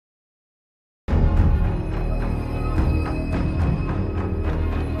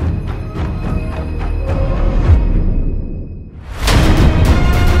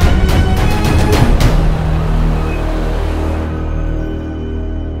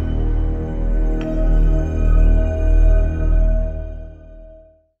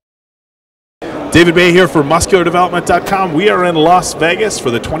David Bay here for MuscularDevelopment.com. We are in Las Vegas for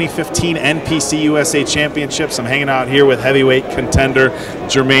the 2015 NPC USA Championships. I'm hanging out here with heavyweight contender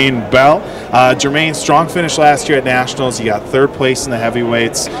Jermaine Bell. Jermaine, strong finish last year at Nationals. You got third place in the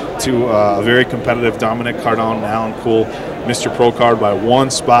heavyweights to a very competitive Dominic Cardone and Alan Cool, Mr. Pro Card by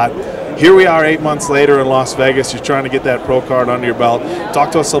one spot. Here we are 8 months later in Las Vegas. You're trying to get that Pro Card under your belt.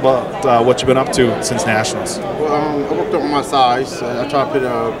 Talk to us about what you've been up to since Nationals. Well, I worked up on my size. I try to put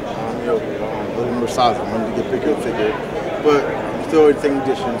a little more size on me to get bigger and thicker. But I'm still in taking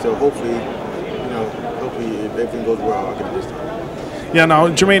condition, so hopefully, hopefully if everything goes well, I'll get it this time. Yeah, now,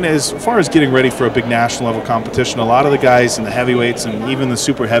 Jermaine, as far as getting ready for a big national level competition, a lot of the guys in the heavyweights and even the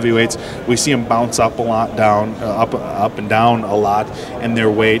super heavyweights, we see them bounce up a lot, up and down a lot in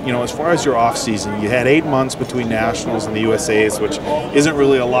their weight. You know, as far as your off season, you had 8 months between nationals and the USA's, which isn't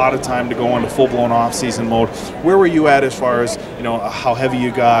really a lot of time to go into full-blown off-season mode. Where were you at as far as, how heavy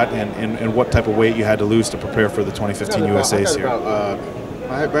you got and what type of weight you had to lose to prepare for the 2015 USA's here? My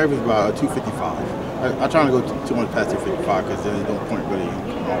weight was about 255. I try to go too much past 255 because then it don't point really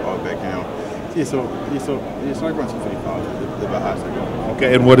all back down. Yeah, so I run 255. The highest I go.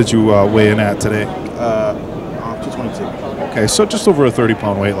 Okay, and what did you weigh in at today? 222. Okay, so just over a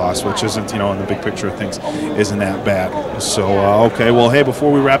 30-pound weight loss, which isn't, in the big picture of things, isn't that bad. So, okay, well, hey,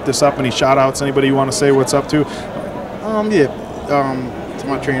 before we wrap this up, any shout-outs? Anybody you want to say what's up to? To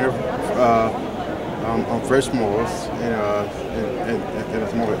my trainer, I'm Fresh Morris, and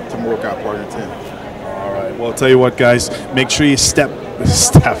to my workout partner, Tim. All right. Well, I'll tell you what, guys. Make sure you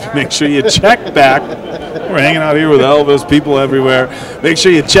make sure you check back. We're hanging out here with Elvis, people everywhere. Make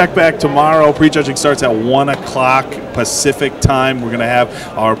sure you check back tomorrow. Prejudging starts at 1 o'clock Pacific time. We're going to have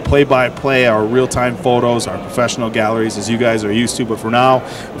our play-by-play, our real-time photos, our professional galleries, as you guys are used to. But for now,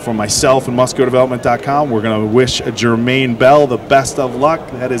 for myself and MuscularDevelopment.com, we're going to wish Jermaine Bell the best of luck.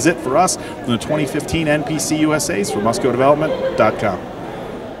 That is it for us from the 2015 NPC USA's for MuscularDevelopment.com.